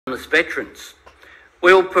homeless veterans.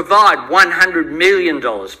 We will provide $100 million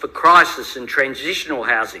for crisis and transitional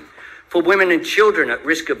housing for women and children at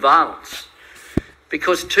risk of violence,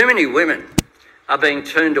 because too many women are being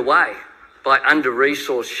turned away by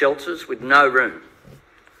under-resourced shelters with no room,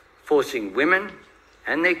 forcing women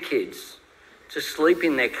and their kids to sleep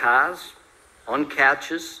in their cars, on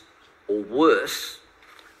couches, or worse,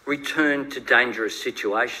 return to dangerous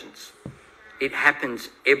situations. It happens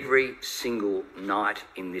every single night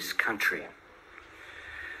in this country.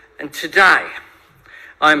 And today,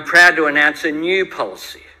 I am proud to announce a new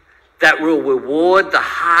policy that will reward the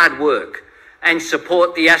hard work and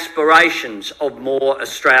support the aspirations of more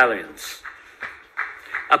Australians.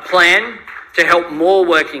 A plan to help more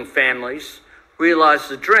working families realise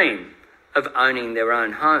the dream of owning their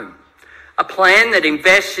own home. A plan that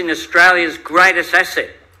invests in Australia's greatest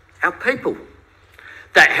asset, our people.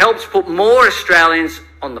 That helps put more Australians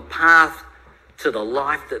on the path to the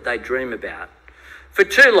life that they dream about. For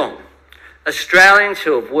too long, Australians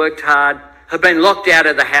who have worked hard have been locked out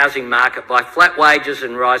of the housing market by flat wages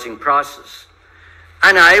and rising prices,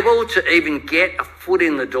 unable to even get a foot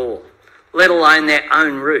in the door, let alone their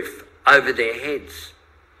own roof over their heads.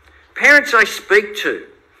 Parents I speak to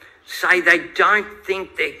say they don't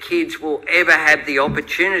think their kids will ever have the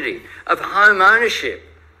opportunity of home ownership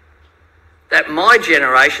that my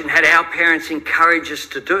generation had our parents encourage us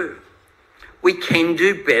to do. We can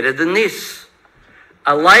do better than this.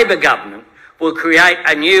 A Labor government will create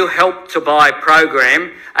a new Help to Buy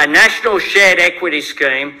program, a national shared equity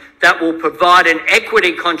scheme that will provide an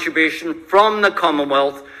equity contribution from the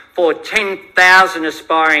Commonwealth for 10,000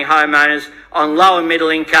 aspiring homeowners on low and middle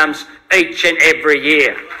incomes each and every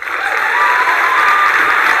year.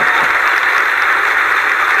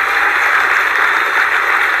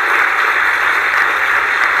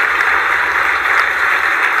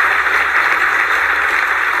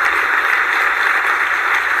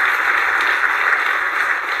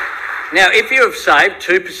 Now, if you have saved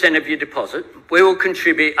 2% of your deposit, we will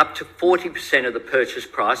contribute up to 40% of the purchase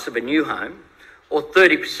price of a new home or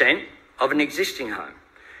 30% of an existing home.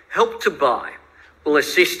 Help to Buy will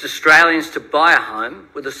assist Australians to buy a home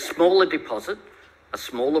with a smaller deposit, a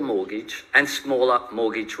smaller mortgage and smaller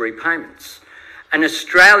mortgage repayments. An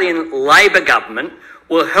Australian Labor government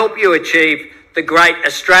will help you achieve the great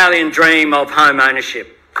Australian dream of home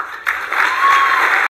ownership.